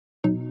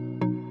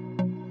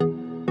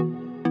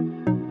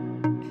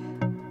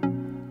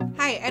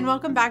Hi, and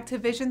welcome back to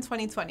Vision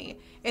 2020.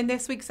 In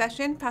this week's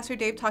session, Pastor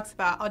Dave talks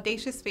about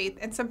audacious faith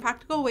and some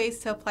practical ways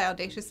to apply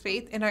audacious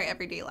faith in our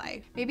everyday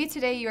life. Maybe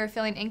today you are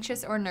feeling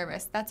anxious or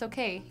nervous. That's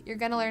okay. You're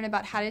going to learn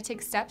about how to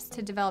take steps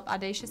to develop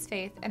audacious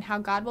faith and how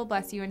God will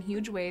bless you in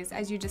huge ways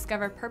as you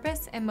discover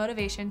purpose and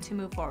motivation to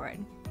move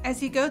forward.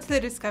 As you go to the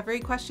discovery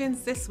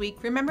questions this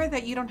week, remember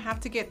that you don't have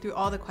to get through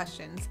all the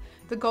questions.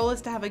 The goal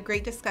is to have a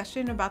great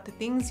discussion about the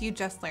things you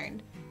just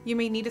learned. You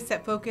may need to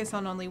set focus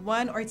on only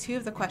one or two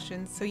of the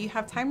questions so you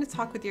have time to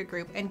talk with your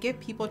group and give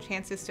people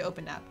chances to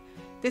open up.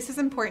 This is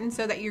important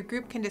so that your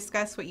group can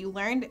discuss what you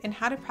learned and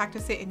how to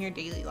practice it in your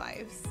daily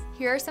lives.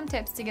 Here are some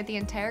tips to get the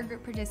entire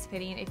group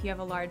participating if you have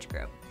a large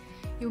group.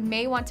 You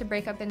may want to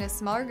break up into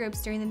smaller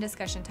groups during the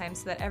discussion time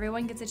so that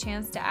everyone gets a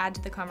chance to add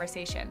to the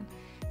conversation.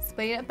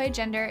 Splitting up by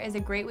gender is a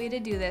great way to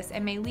do this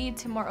and may lead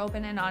to more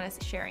open and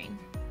honest sharing.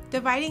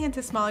 Dividing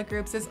into smaller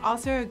groups is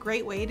also a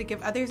great way to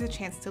give others a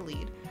chance to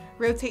lead.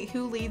 Rotate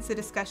who leads the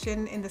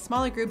discussion in the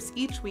smaller groups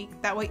each week.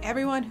 That way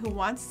everyone who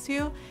wants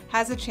to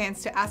has a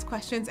chance to ask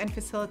questions and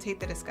facilitate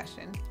the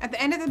discussion. At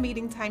the end of the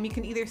meeting time, you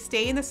can either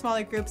stay in the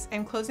smaller groups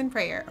and close in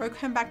prayer or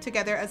come back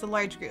together as a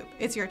large group.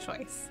 It's your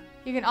choice.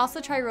 You can also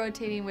try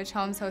rotating which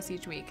homes host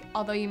each week,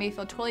 although you may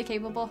feel totally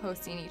capable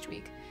hosting each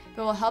week. It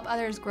will help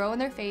others grow in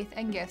their faith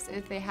and gifts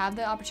if they have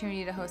the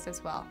opportunity to host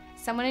as well.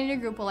 Someone in your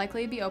group will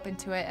likely be open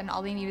to it, and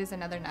all they need is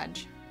another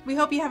nudge. We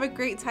hope you have a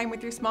great time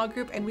with your small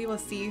group, and we will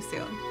see you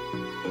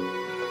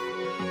soon.